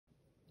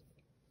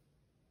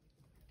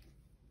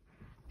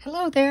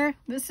Hello there,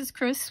 this is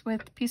Chris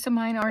with Peace of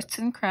Mind Arts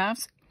and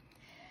Crafts,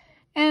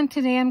 and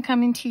today I'm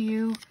coming to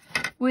you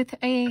with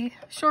a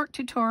short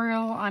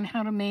tutorial on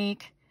how to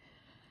make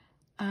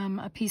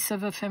a piece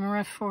of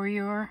ephemera for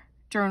your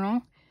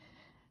journal.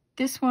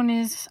 This one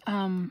is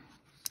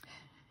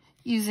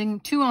using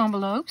 2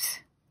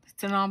 envelopes.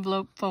 It's an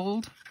envelope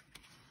fold.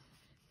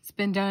 It's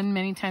been done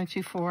many times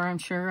before, I'm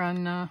sure,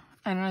 on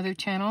other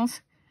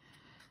channels,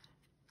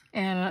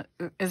 and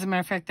as a matter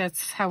of fact,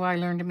 that's how I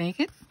learned to make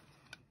it.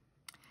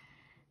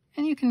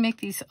 And you can make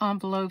these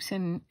envelopes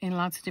in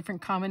lots of different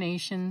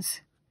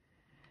combinations.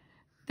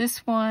 This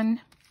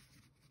one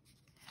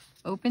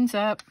opens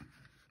up.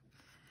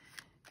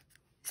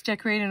 It's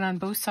decorated on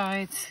both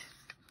sides.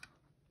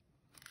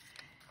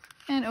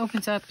 And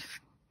opens up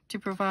to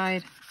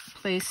provide a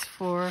place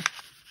for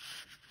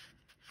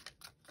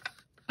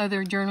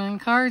other journaling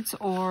cards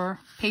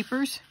or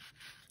papers.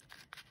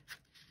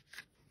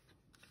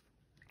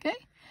 Okay.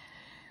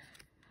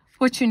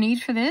 What you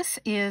need for this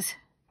is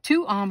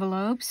 2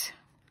 envelopes.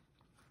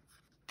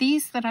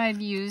 These that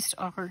I've used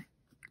are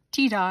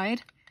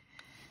tea-dyed,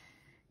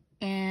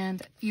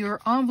 and your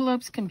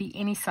envelopes can be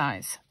any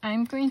size.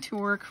 I'm going to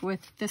work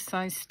with this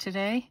size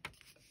today,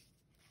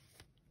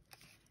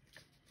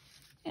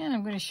 and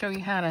I'm going to show you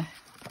how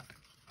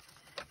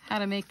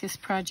to make this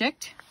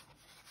project.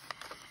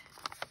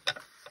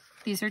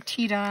 These are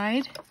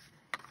tea-dyed.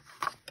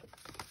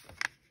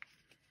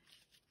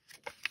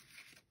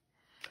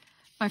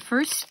 My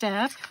first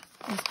step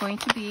is going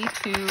to be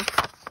to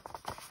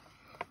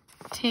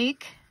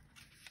take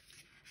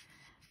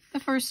the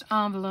first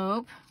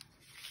envelope,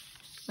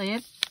 lay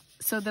it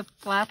so the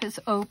flap is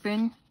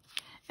open,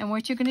 and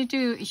what you're going to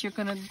do is you're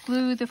going to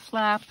glue the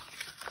flap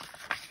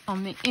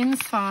on the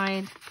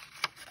inside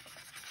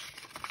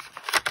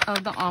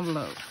of the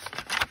envelope.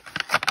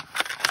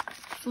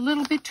 It's a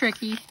little bit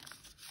tricky.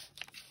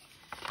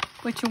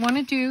 What you want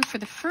to do for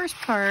the first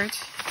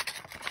part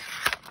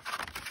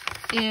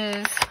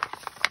is,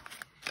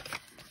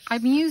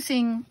 I'm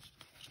using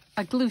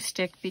a glue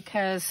stick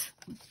because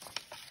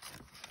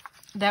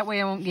that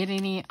way I won't get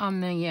any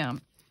on the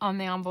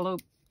envelope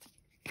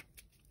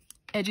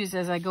edges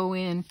as I go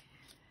in,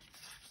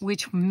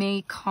 which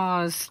may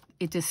cause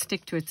it to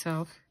stick to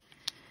itself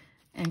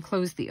and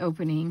close the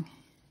opening.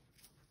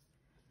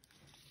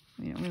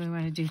 We don't really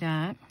want to do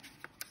that.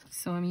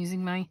 So I'm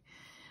using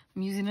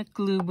a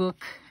glue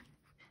book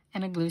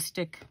and a glue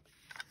stick.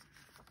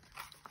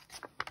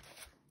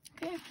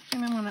 Okay,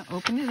 and I'm going to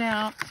open it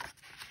out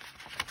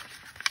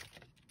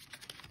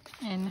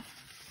and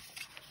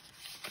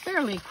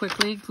fairly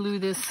quickly glue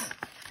this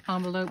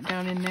envelope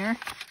down in there.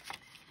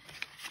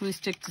 Glue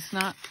stick does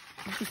not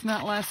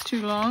last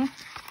too long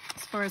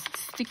as far as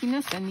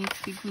stickiness, and needs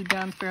to be glued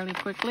down fairly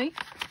quickly.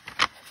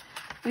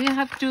 But you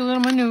have to do a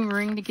little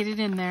maneuvering to get it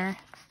in there.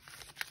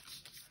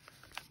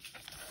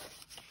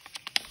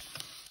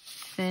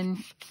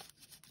 Then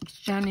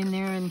get down in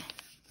there and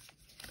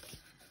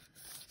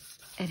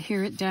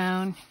adhere it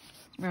down.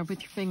 Rub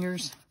with your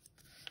fingers.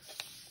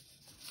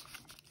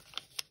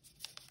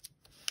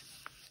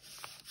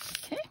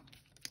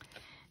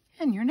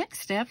 And your next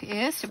step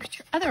is to put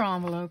your other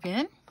envelope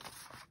in.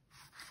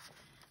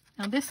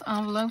 Now this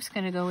envelope's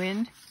going to go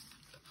in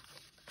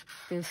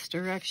this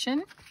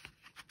direction.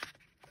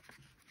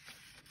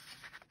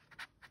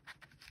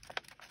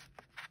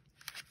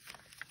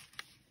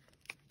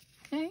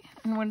 Okay,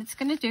 and what it's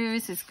going to do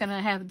is it's going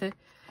to have the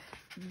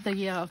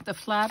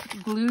flap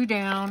glue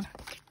down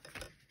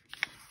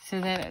so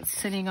that it's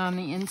sitting on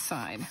the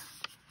inside.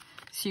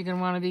 So you're going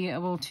to want to be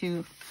able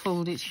to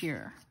fold it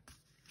here.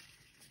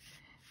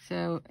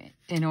 So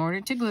in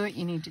order to glue it,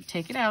 you need to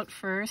take it out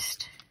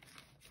first.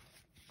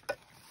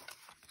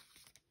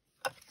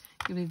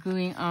 You'll be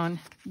gluing on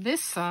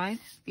this side,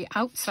 the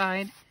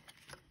outside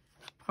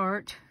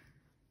part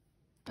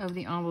of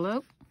the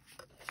envelope.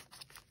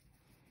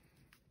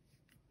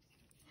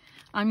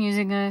 I'm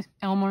using a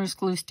Elmer's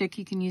glue stick.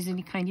 You can use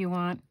any kind you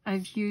want.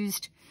 I've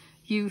used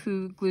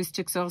Yoo-Hoo glue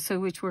sticks also,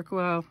 which work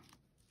well.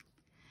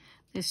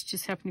 This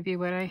just happened to be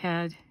what I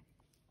had.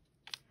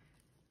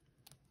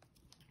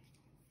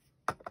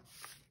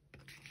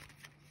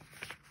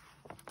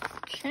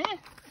 Okay,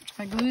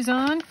 my glue's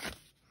on.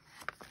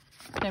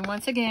 Then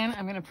once again,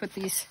 I'm going to put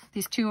these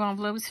 2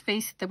 envelopes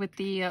with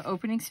the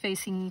openings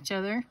facing each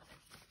other.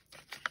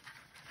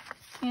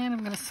 And I'm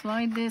going to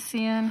slide this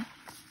in.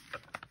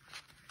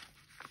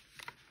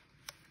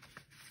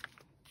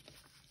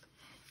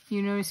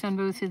 You notice on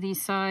both of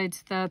these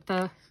sides that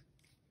the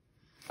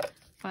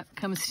flap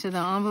comes to the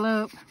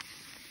envelope.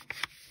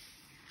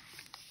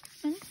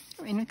 And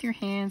go in with your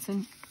hands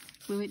and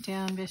glue it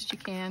down best you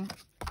can.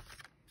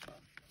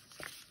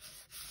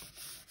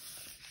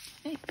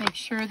 Make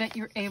sure that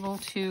you're able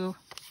to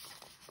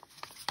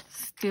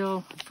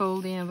still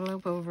fold the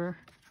envelope over.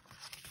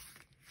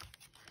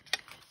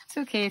 It's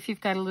okay if you've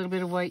got a little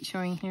bit of white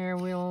showing here.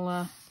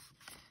 We'll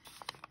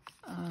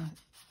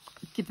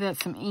give that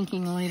some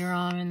inking later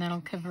on, and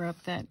that'll cover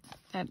up that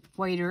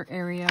whiter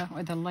area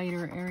or the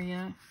lighter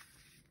area.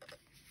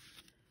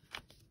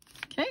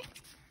 Okay,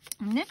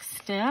 next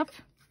step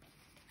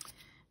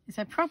is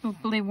I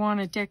probably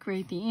want to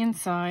decorate the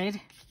inside.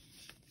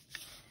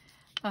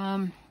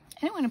 I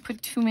didn't want to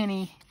put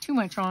too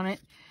much on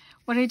it.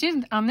 What I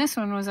did on this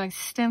one was I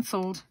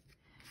stenciled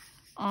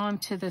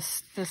onto the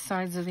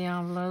sides of the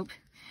envelope.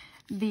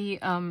 The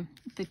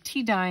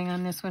tea dyeing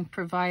on this one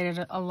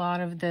provided a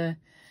lot of the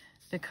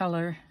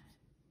color.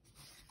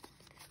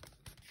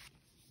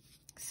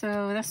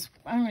 So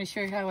I'm going to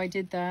show you how I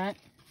did that.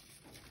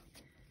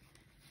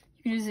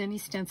 You can use any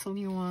stencil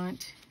you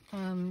want.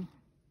 Kind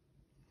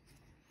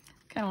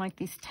of like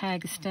these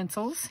tag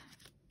stencils.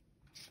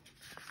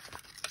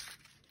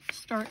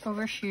 Start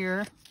over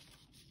here.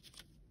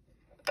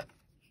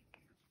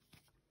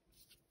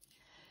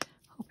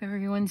 Hope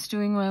everyone's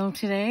doing well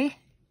today.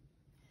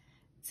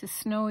 It's a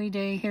snowy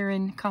day here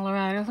in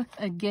Colorado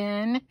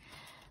again.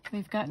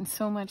 We've gotten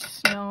so much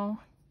snow.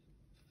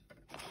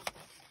 I'm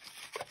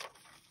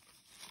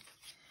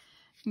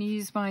going to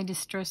use my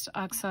Distress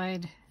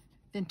Oxide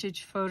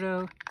Vintage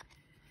Photo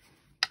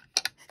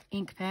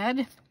ink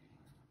pad.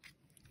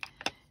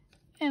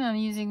 And I'm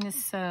using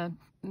this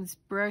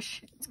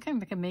brush. It's kind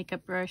of like a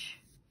makeup brush.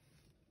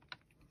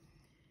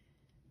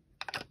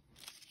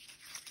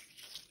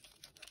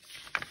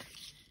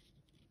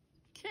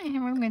 Okay,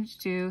 and what I'm going to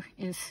do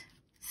is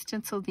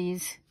stencil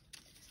these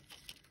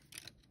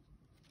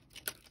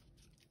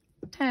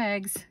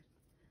tags,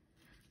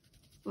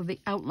 well, the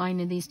outline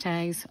of these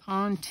tags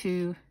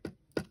onto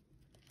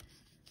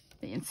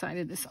the inside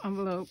of this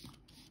envelope. You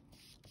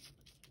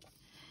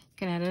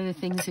can add other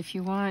things if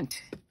you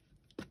want.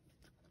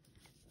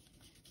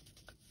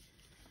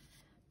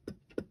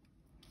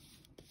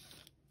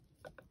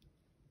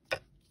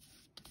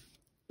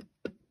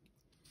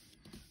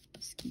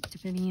 Just keep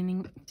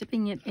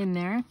dipping it in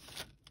there.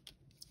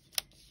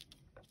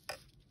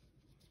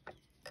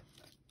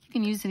 You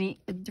can use any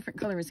different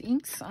colors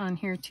inks on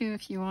here too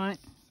if you want.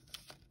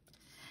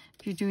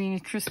 If you're doing a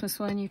Christmas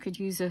one, you could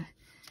use a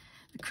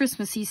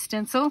Christmassy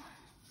stencil.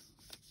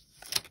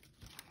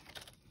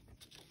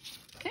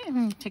 Okay, I'm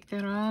going to take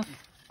that off.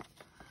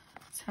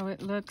 That's how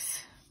it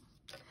looks.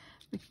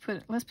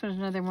 Let's put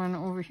another one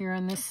over here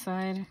on this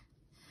side.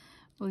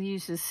 We'll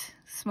use this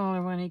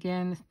smaller one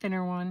again, the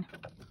thinner one.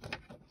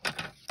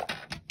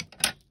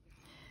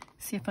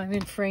 See if I'm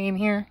in frame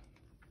here.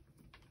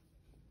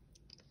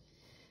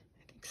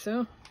 I think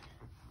so.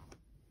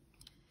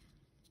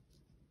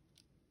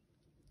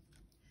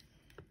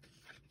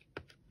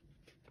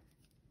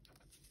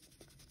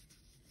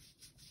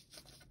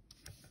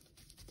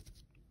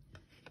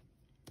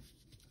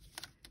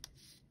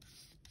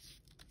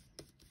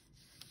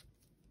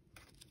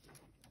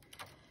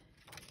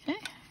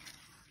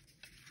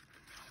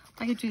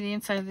 I could do the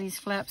inside of these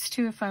flaps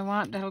too if I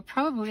want. That'll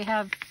probably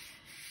have,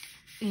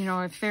 you know,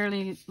 a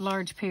fairly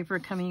large paper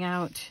coming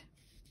out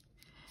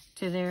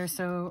to there,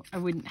 so I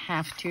wouldn't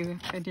have to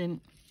if I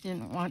didn't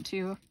want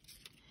to.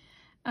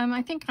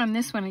 I think on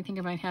this one, I think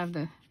I might have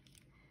the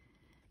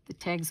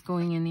tags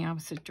going in the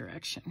opposite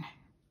direction.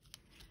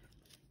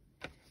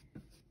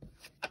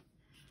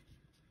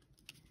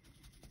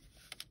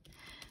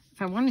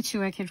 If I wanted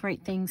to, I could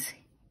write things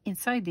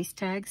inside these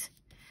tags,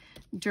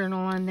 journal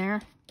on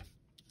there.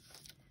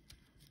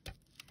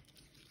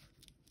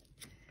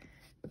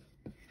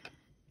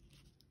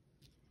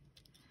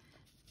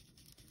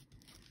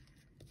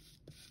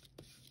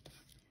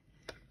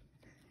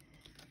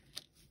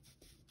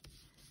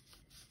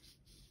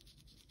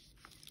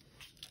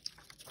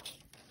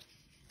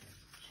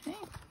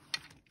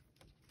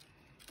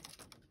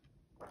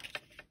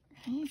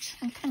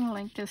 I kind of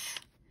like this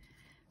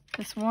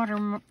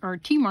water or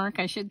tea mark,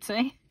 I should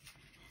say,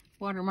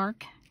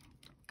 watermark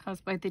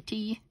caused by the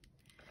tea.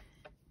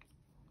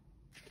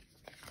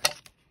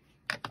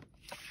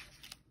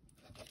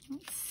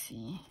 Let's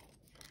see.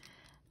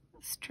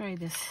 Let's try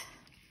this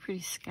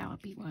pretty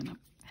scallopy one up.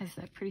 Has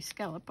that pretty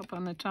scallop up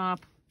on the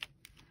top.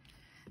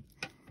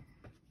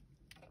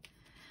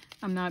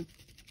 I'm not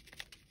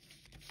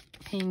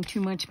paying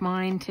too much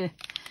mind to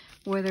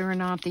whether or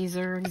not these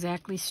are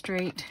exactly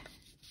straight.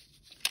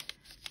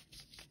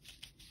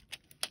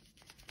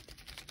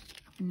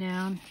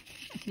 Down.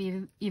 I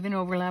could even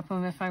overlap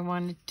them if I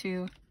wanted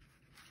to.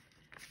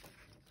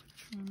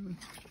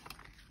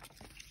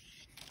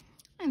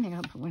 I think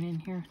I'll put one in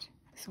here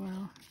as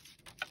well.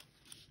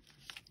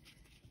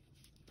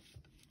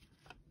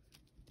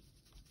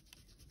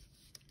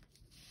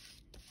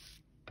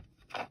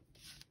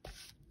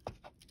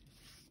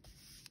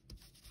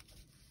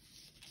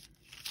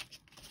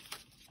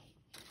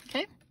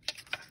 Okay.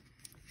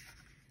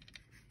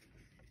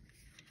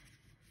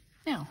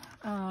 Now,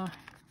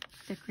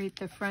 decorate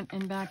the front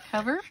and back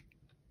cover.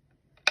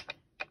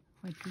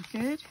 Would be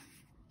good.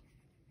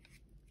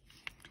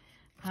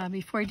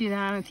 Before I do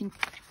that, I think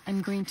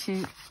I'm going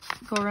to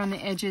go around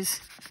the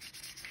edges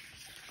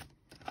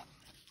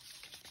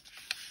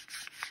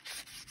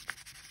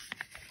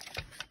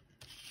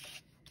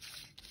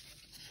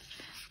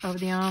of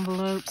the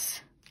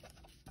envelopes.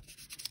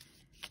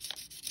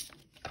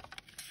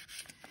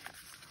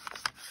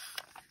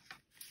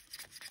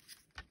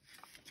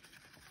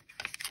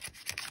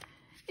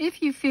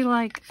 If you feel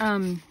like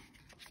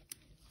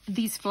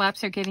these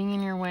flaps are getting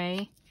in your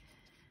way,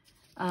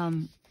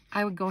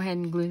 I would go ahead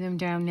and glue them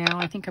down now.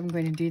 I think I'm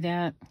going to do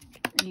that.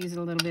 Use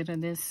a little bit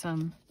of this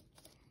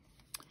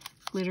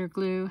glitter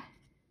glue.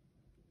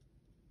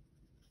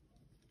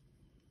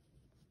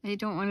 I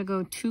don't want to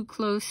go too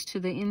close to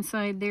the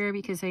inside there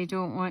because I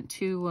don't want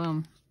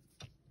to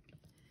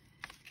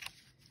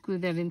glue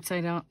that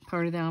inside out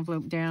part of the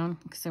envelope down,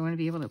 because I want to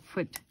be able to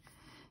put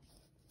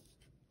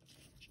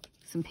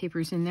some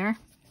papers in there.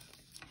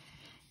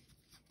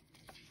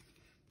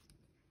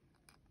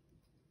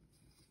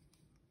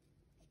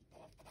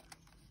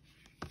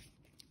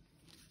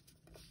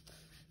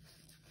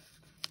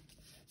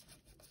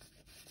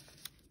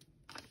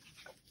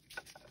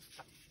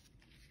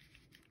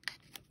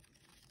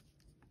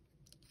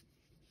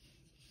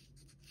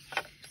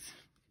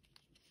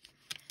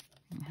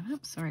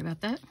 Sorry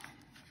about that.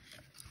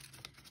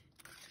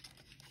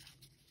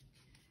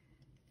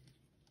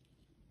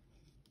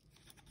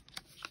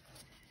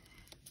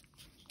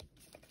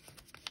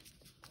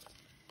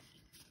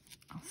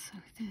 Also,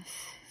 this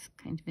is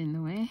kind of in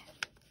the way.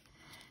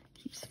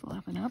 Keeps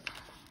flopping up.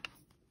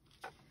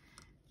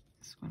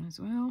 This one as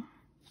well.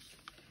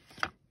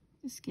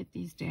 Just get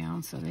these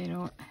down so they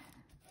don't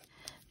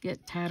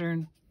get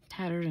tattered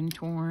and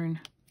torn.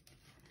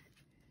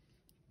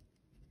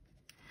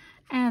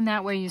 And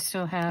that way you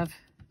still have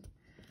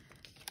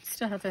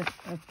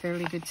a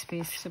fairly good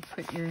space to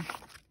put your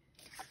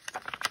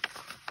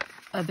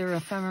other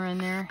ephemera in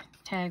there,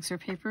 tags or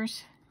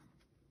papers.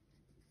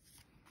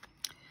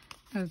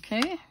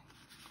 Okay.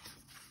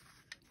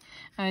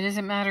 It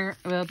doesn't matter,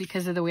 well,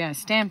 because of the way I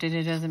stamped it,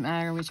 it doesn't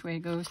matter which way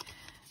it goes.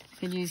 You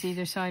could use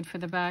either side for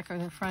the back or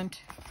the front.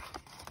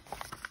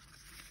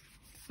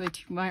 But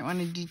you might want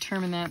to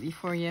determine that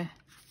before you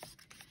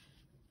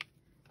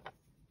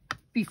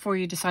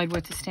decide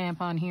what to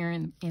stamp on here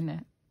in the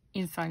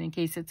inside, in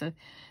case it's a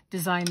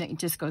design that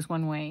just goes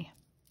one way.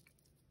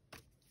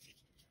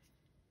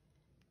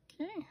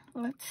 Okay,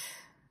 let's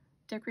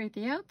decorate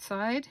the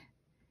outside.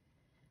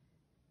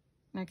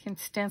 I can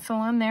stencil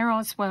on there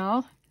as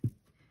well,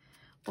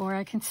 or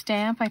I can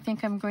stamp. I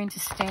think I'm going to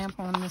stamp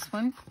on this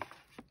one.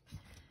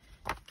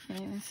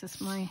 Okay, this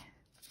is my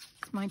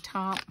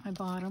top, my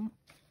bottom.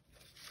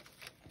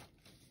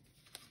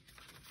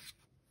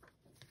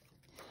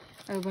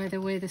 Oh, by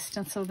the way, the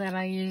stencil that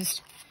I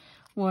used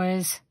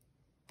was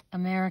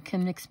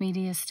American Mixed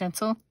Media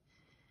stencil.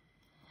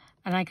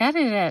 And I got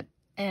it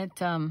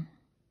at oh,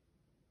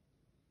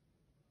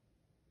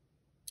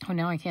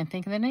 now I can't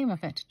think of the name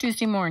of it.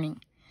 Tuesday Morning.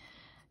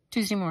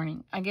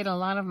 I get a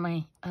lot of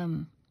my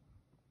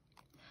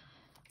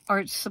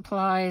art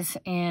supplies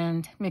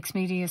and mixed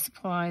media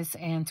supplies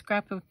and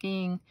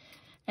scrapbooking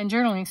and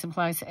journaling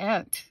supplies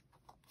at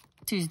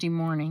Tuesday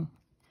Morning.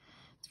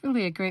 It's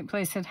really a great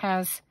place. It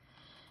has,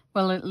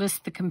 well, it lists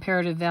the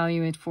comparative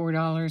value at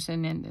 $4,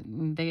 and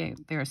then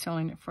they're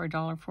selling it for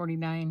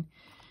 $1.49.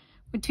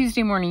 What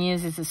Tuesday Morning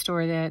is a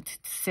store that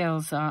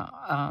sells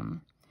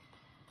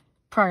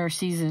prior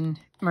season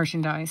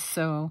merchandise.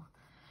 So,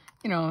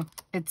 you know,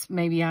 it's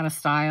maybe out of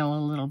style a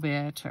little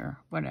bit or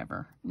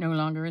whatever. No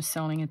longer is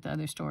selling at the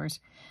other stores.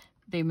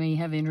 They may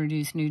have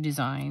introduced new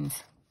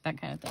designs, that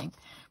kind of thing.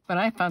 But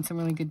I found some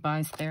really good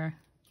buys there.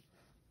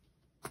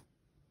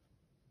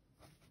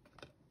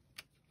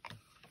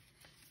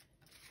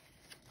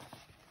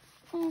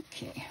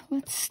 Okay,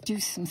 let's do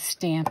some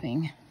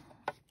stamping.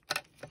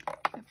 I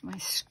have my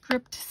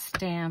script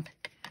stamp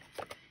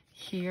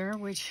here,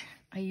 which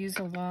I use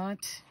a lot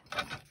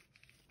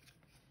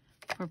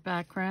for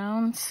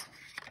backgrounds.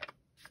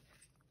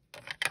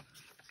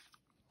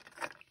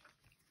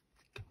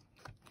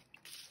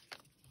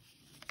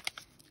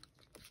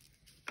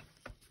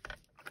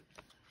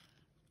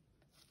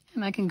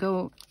 And I can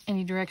go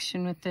any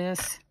direction with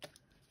this.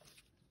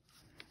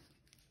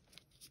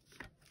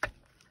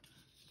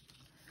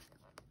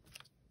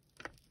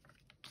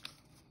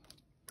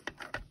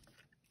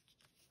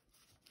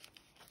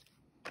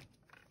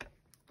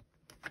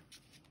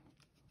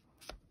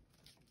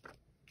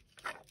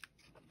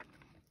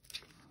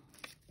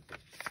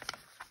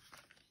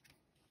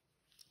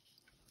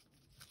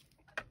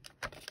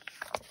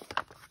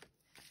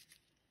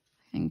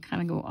 And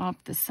kind of go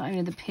off the side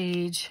of the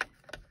page.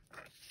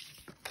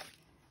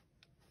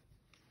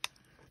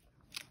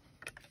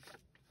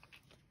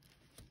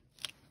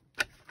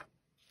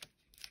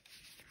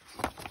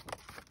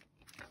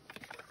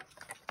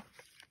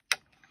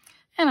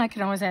 And I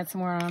can always add some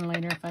more on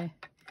later if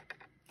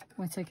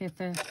once I get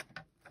the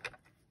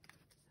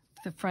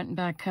front and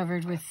back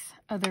covered with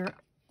other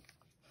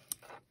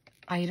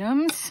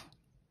items.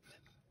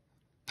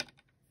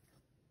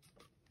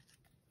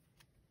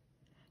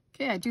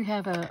 Okay, I do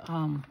have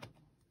a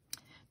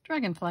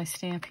dragonfly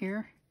stamp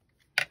here.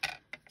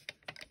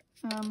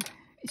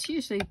 It's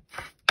usually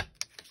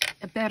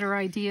a better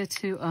idea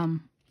to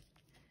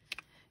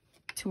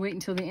wait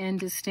until the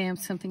end to stamp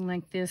something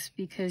like this,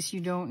 because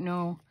you don't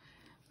know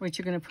what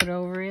you're going to put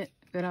over it.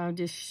 But I'll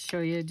just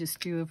show you, just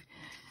do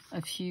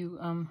a few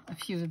of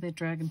the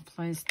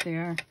dragonflies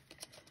there,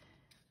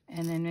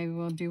 and then maybe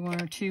we'll do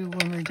one or two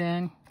when we're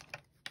done.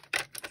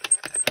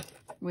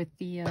 with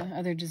the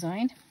other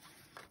design.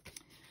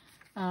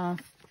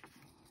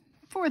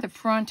 For the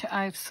front,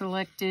 I've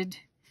selected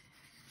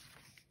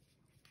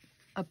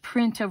a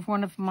print of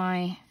one of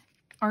my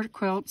art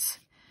quilts.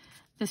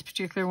 This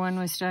particular one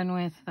was done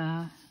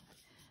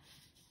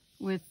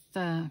with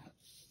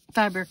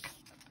fabric.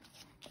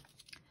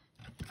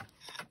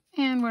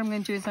 And what I'm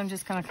going to do is I'm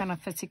just going to kind of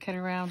fussy cut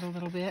around a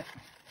little bit.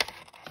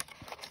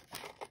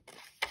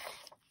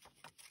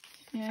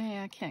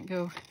 Yeah, I can't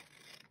go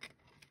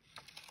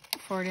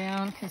far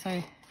down because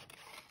I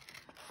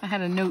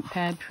had a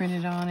notepad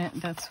printed on it.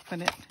 That's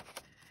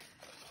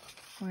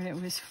what it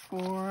was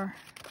for.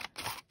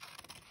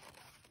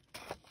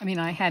 I mean,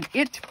 I had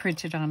it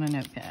printed on a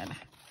notepad.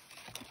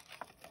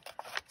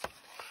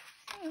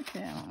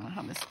 Okay, I don't know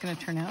how this is going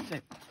to turn out,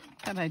 but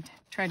I thought I'd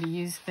try to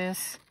use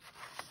this.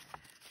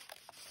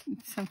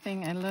 It's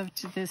something I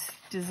loved this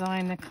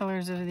design, the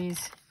colors of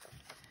these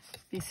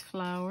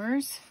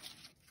flowers.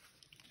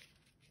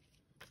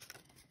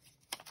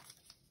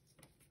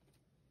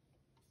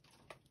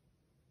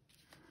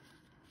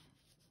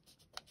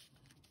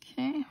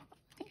 Okay, I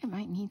think I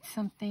might need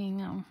something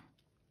in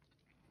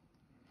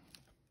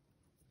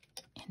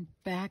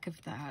back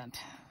of that.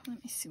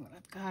 Let me see what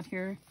I've got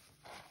here.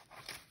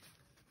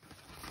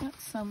 I've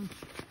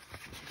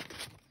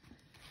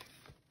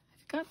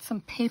got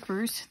some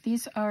papers.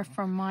 These are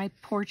from My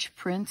Porch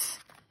Prints.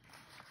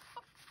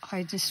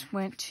 I just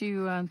went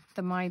to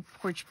the My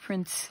Porch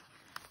Prints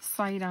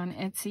site on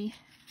Etsy.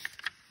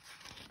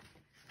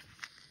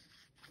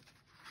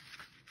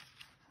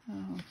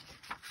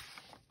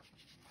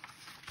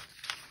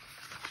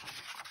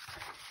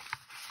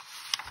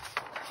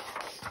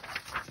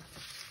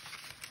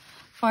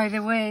 By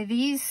the way,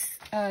 these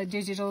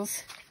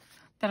digitals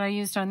that I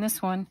used on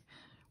this one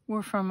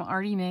were from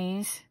Artie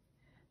Mays.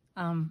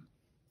 The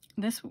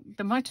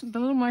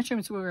little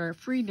mushrooms were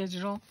free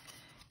digital,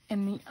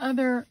 and the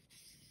other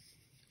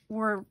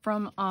were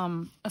from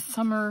a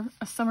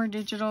summer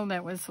digital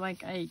that was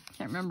like, I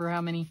can't remember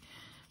how many,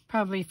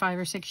 probably 5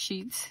 or 6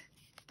 sheets.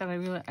 That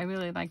I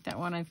really like that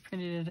one. I've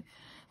printed it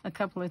a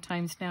couple of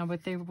times now,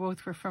 but they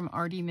both were from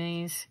Artie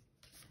Mays.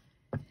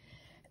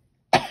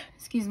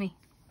 Excuse me.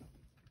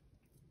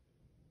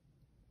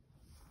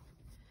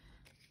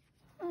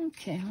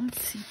 Okay,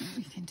 let's see what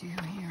we can do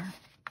here.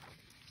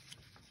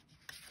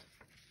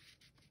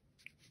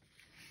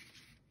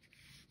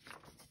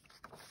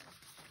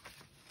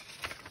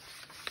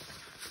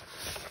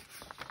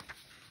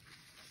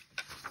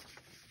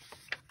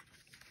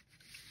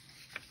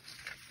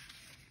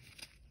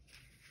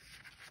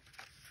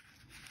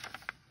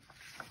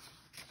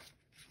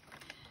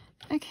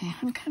 Okay,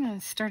 I'm kind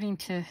of starting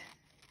to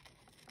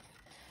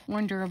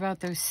wonder about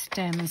those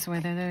stems,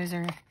 whether those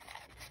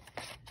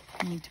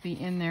need to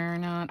be in there or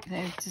not.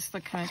 They just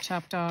look kind of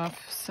chopped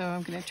off, so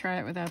I'm going to try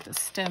it without the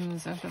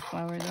stems of the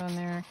flowers on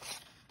there.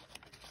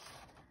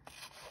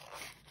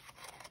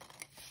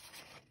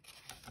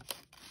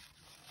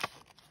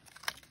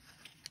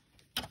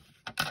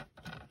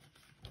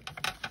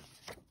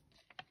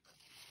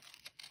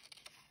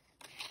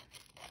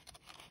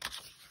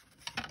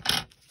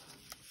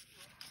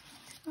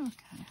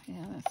 Okay,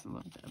 yeah, that's a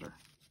little better.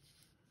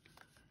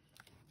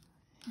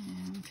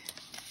 And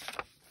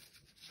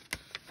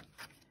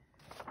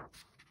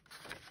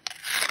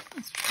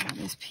let's try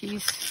this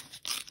piece.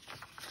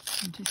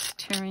 I'm just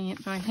tearing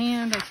it by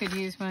hand. I could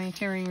use my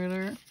tearing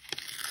ruler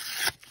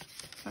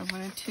if I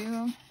wanted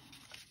to.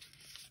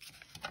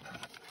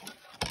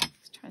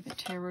 Let's try the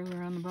tear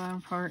ruler on the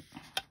bottom part.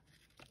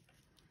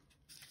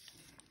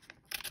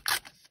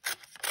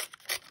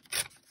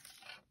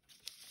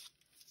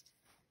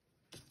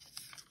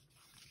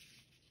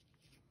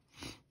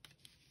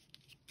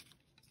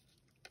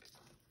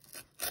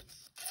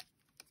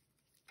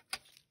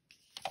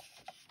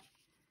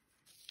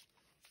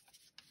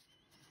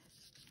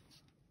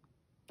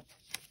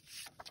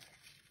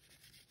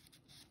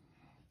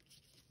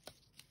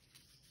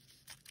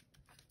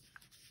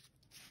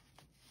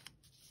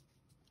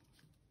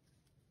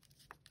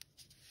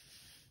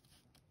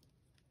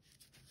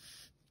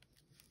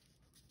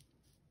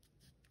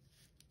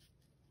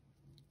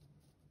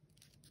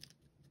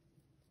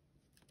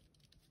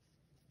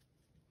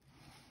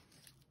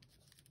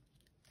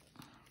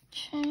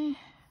 Okay.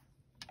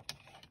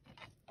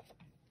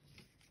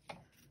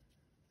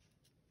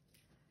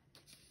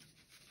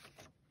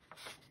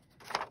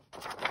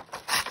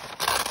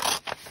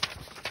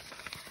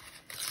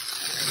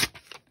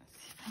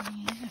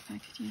 If I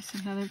could use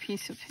another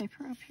piece of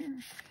paper up here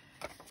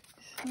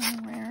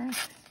somewhere.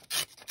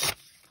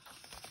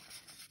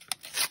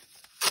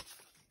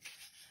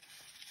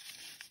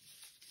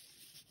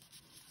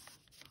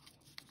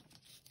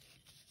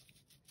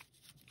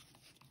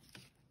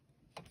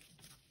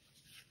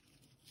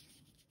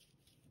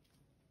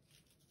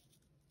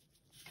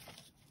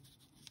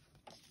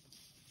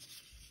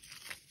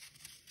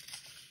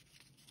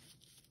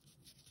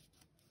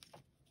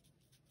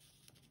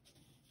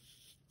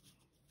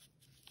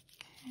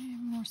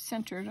 More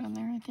centered on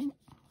there, I think.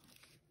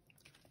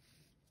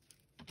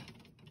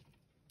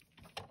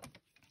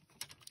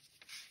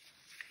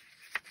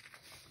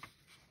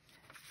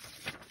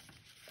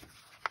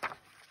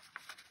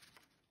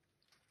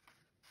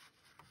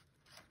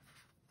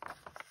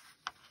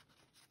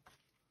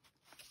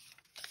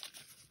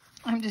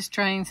 I'm just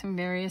trying some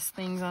various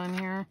things on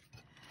here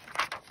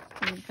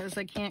because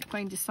I can't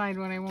quite decide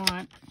what I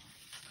want.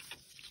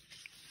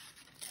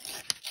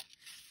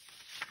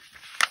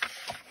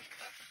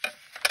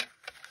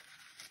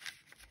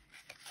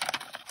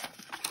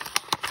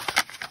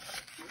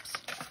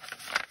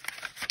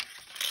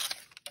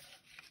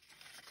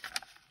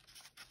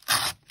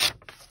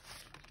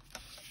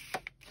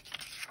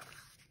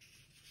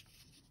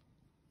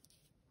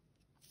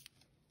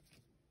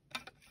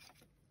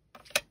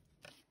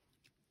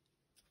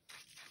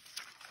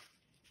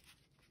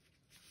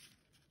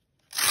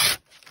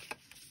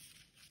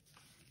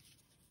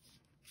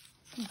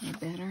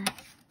 Better.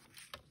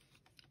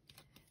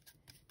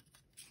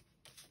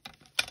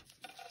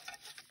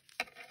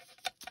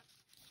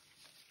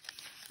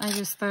 I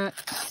just thought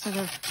instead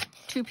of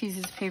 2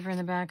 pieces of paper in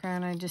the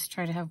background, I just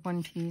try to have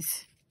 1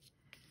 piece.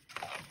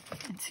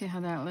 Let's see how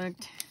that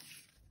looked.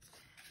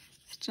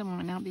 Still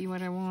might not be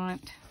what I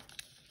want.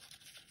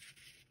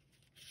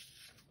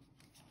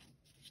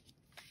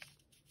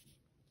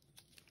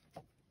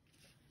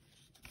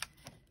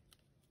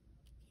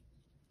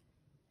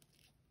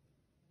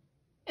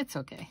 It's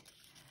okay.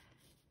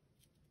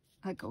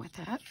 I'll go with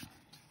that.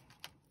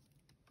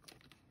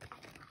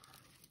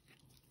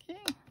 Okay.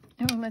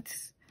 Oh,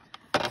 let's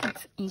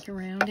ink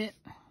around it.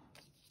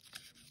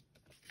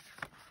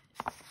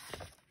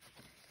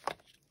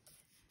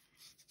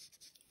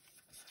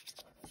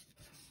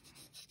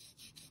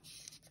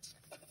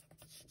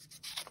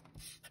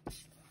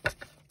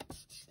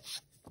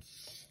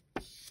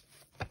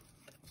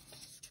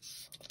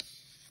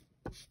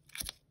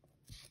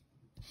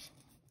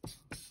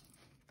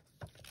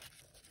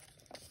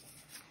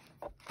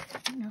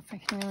 I don't know if I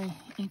can really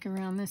ink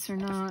around this or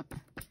not.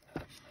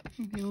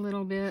 Maybe a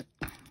little bit.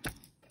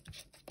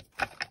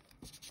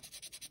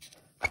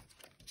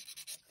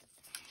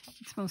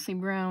 It's mostly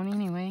brown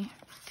anyway.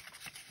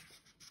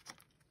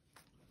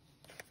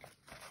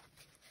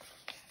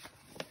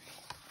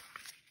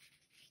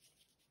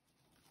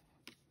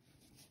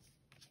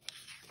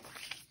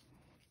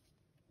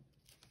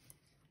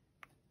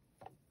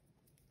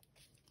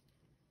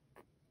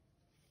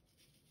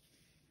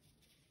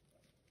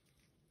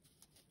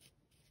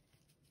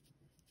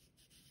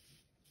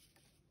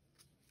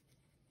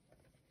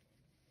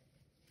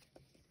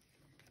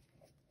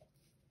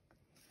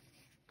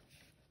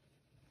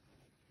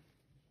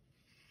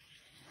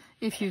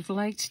 If you've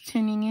liked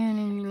tuning in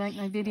and you like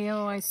my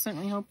video, I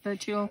certainly hope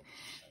that you'll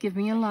give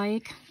me a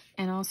like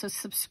and also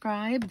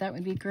subscribe. That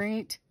would be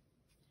great.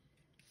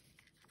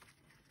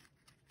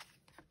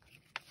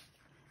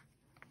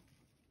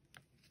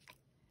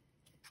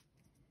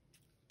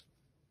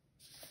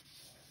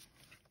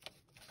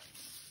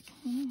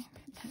 Okay,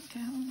 put that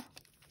down.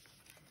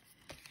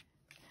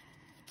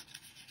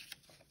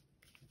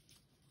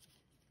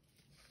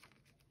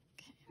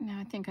 Okay, now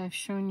I think I've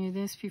shown you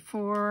this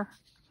before,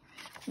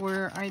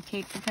 where I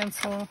take the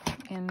pencil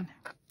and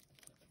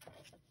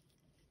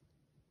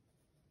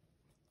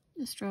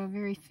just draw a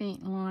very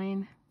faint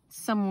line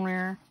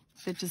somewhere,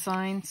 the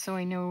design, so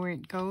I know where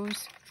it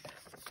goes.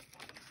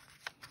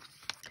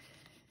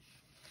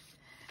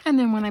 And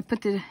then when I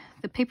put the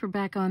paper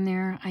back on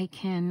there, I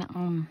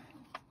can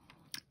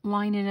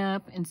line it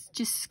up and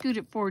just scoot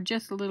it forward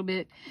just a little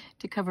bit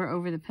to cover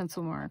over the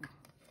pencil mark.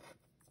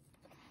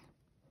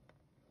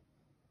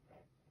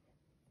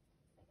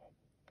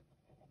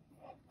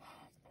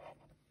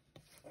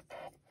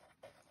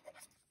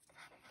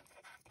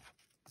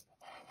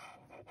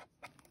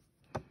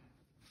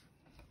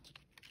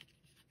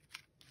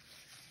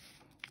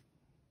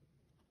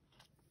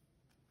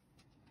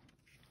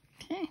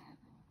 Okay,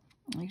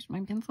 there's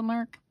my pencil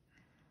mark.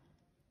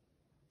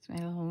 So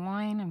my little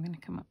line, I'm going to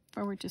come up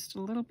forward just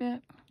a little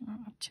bit.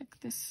 I'll check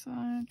this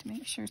side to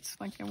make sure it's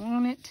like I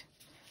want it.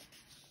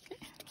 Okay,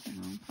 and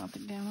I'll pop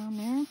it down on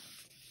there.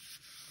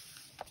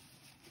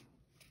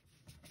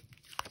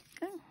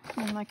 Okay,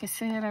 and like I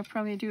said, I'll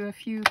probably do a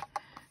few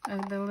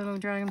of the little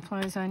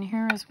dragonflies on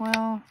here as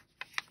well.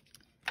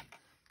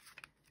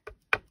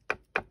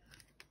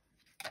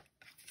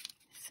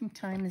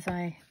 Sometimes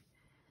I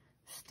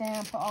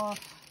stamp off,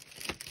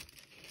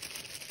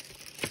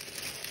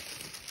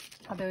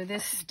 although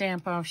this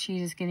stamp off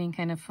sheet is getting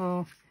kind of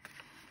full.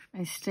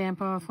 I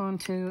stamp off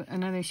onto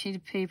another sheet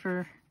of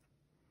paper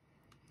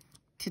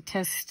to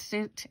test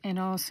it, and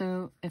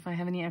also if I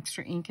have any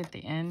extra ink at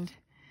the end,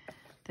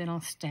 then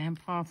I'll stamp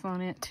off on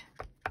it.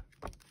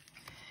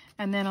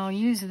 And then I'll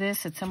use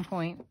this at some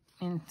point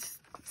in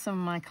some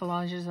of my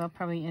collages. I'll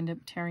probably end up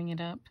tearing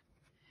it up.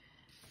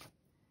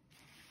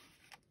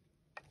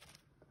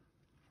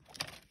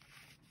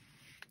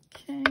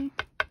 Okay.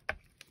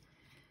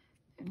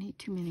 Don't need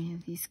too many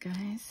of these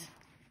guys.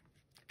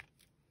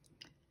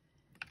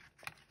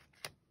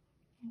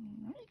 All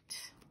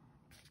right.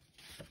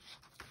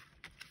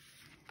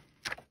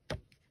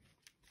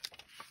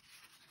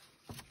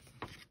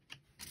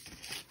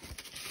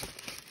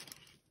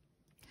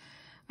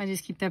 I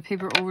just keep that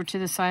paper over to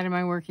the side of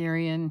my work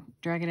area and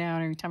drag it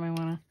out every time I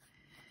want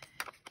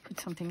to put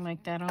something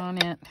like that on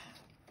it.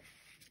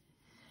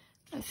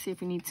 let's see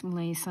if we need some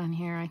lace on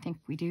here. I think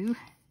we do.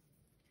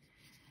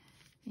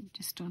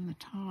 Just on the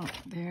top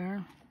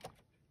there.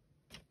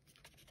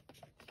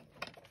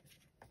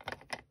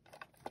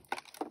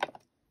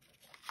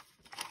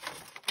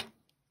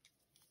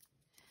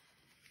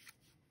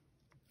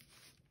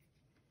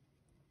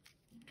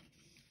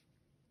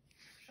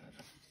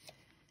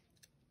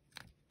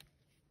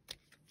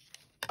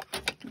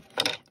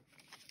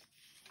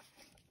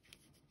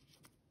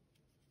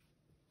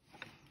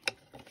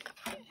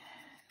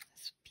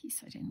 This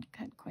piece I didn't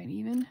cut quite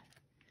even.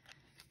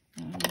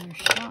 Another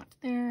shot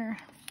there.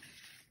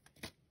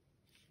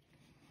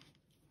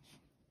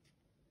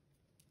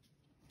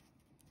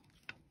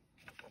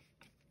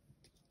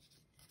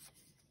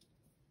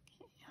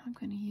 I'm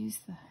going to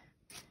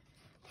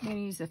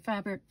use the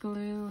fabric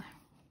glue,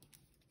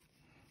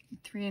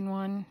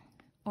 3-in-1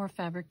 or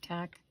fabric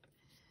tack,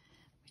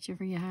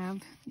 whichever you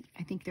have.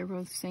 I think they're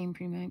both the same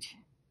pretty much.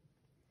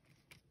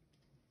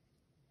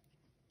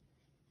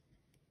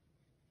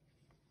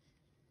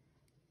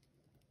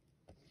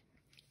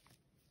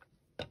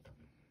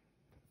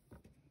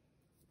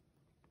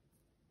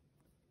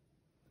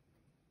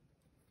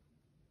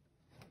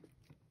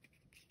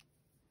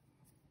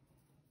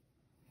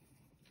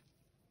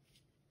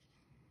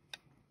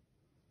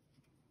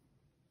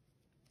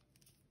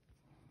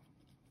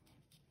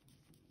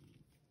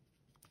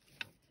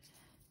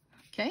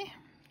 Okay.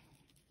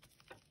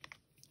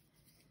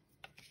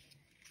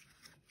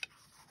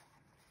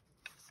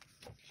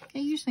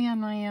 Usually on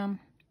my,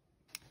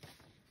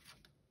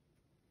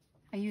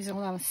 I use a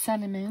lot of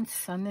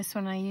sentiments. On this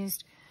one I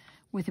used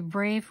with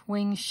Brave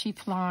Wings She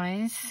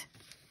Flies.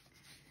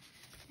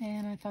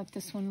 And I thought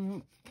this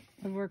one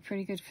would work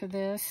pretty good for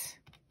this.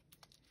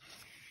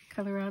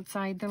 Color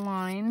outside the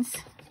lines.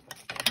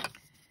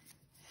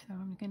 So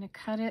I'm going to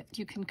cut it.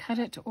 You can cut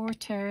it or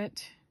tear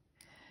it.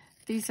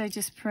 These I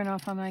just print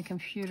off on my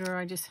computer.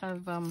 I just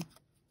have,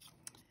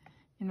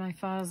 in my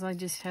files, I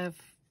just have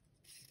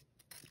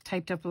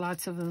typed up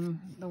lots of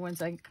them, the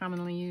ones I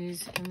commonly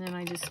use, and then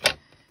I just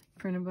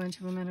print a bunch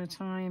of them at a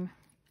time.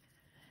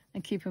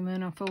 I keep them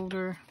in a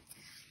folder.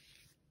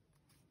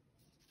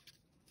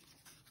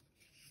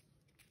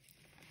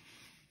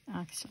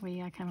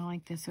 Actually, I kind of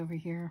like this over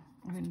here.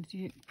 I'm going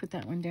to put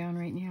that one down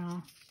right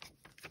now.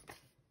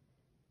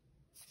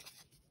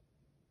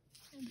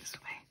 This way.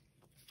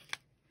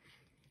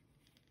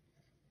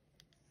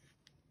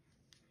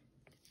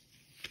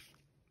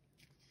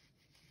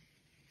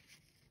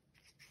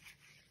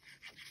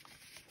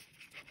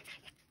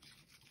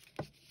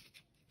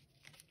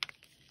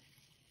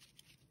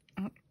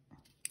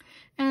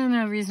 And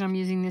the reason I'm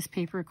using this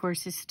paper, of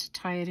course, is to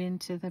tie it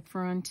into the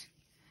front.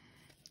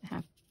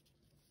 Have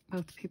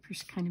both the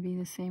papers kind of be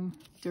the same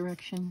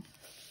direction.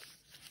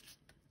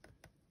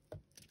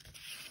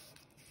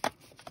 I'll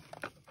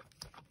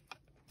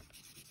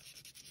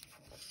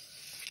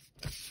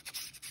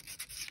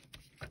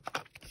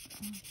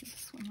give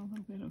this one a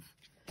little bit of...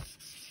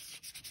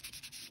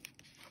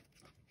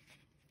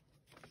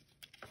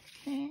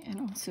 Okay,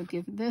 and also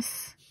give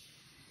this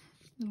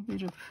a little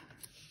bit of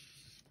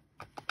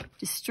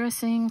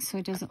distressing so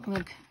it doesn't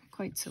look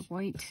quite so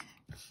white.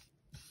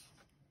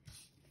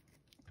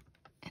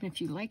 And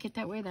if you like it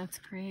that way, that's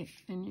great.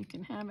 And you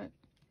can have it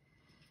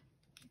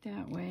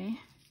that way.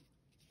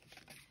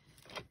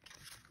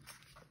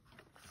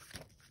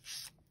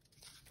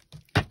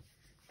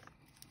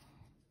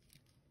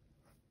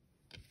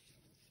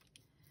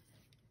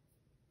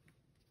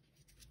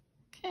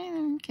 Okay,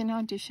 then you can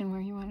audition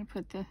where you want to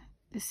put the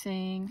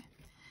saying.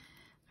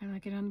 I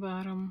like it on the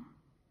bottom.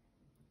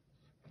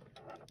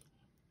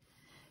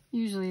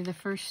 Usually the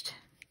first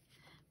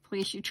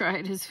place you try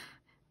it is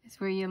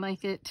where you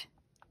like it.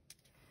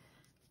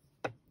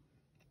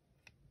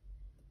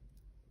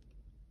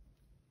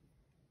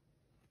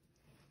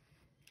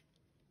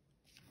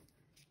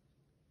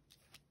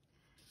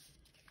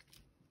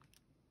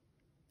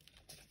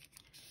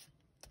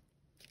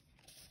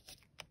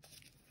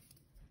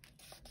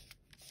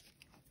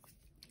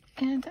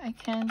 And I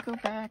can go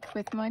back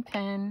with my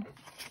pen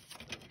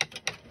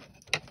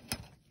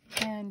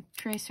and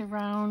trace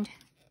around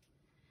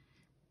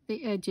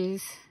the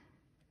edges.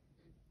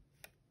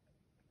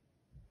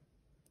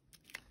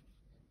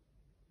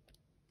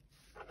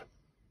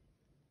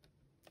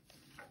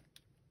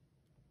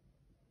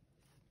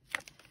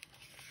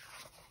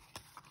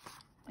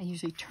 I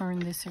usually turn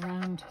this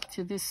around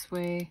to this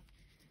way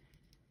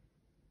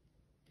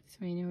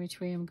so I know which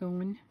way I'm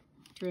going,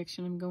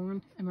 direction I'm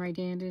going. I'm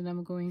right-handed,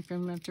 I'm going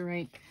from left to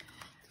right.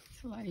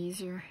 It's a lot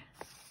easier.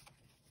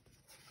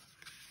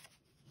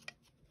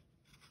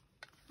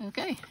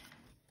 Okay.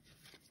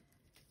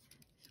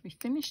 We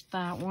finished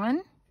that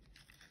one.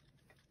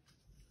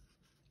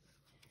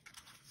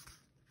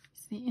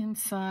 It's the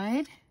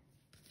inside.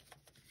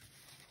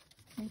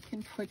 We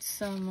can put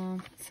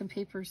some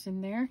papers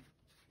in there.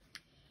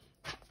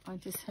 I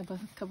just have a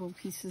couple of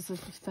pieces of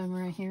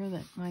ephemera here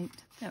that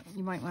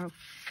you might want to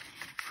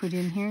put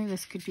in here.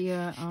 This could be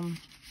a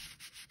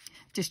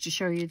just to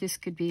show you, this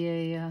could be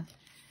a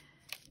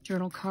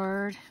journal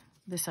card.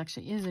 This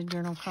actually is a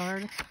journal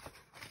card.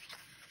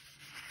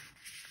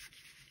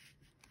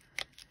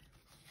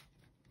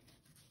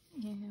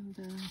 And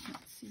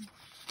let's see,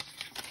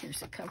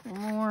 here's a couple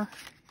more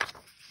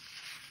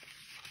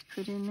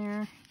put in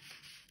there.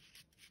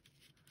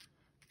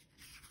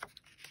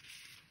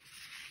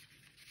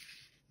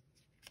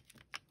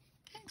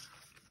 Okay.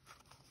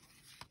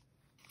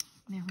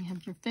 Now we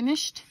have your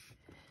finished,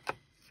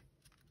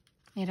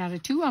 made out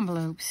of 2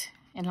 envelopes.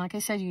 And like I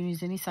said, you can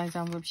use any size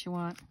envelopes you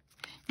want.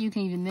 You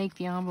can even make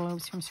the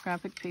envelopes from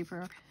scrapbook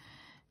paper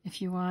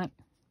if you want.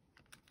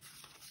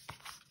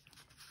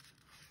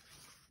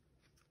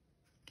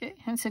 Okay,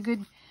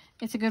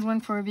 it's a good one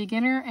for a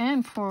beginner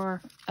and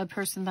for a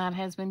person that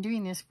has been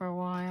doing this for a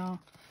while.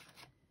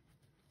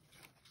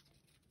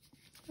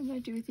 What did I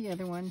do with the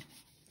other one?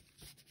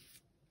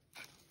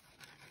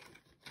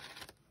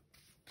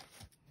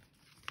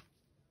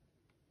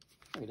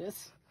 There it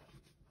is.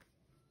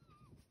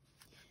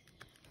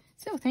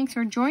 So thanks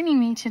for joining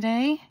me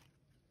today.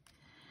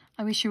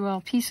 I wish you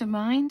all peace of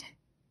mind.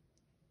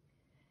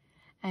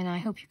 And I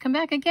hope you come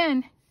back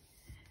again.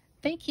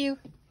 Thank you.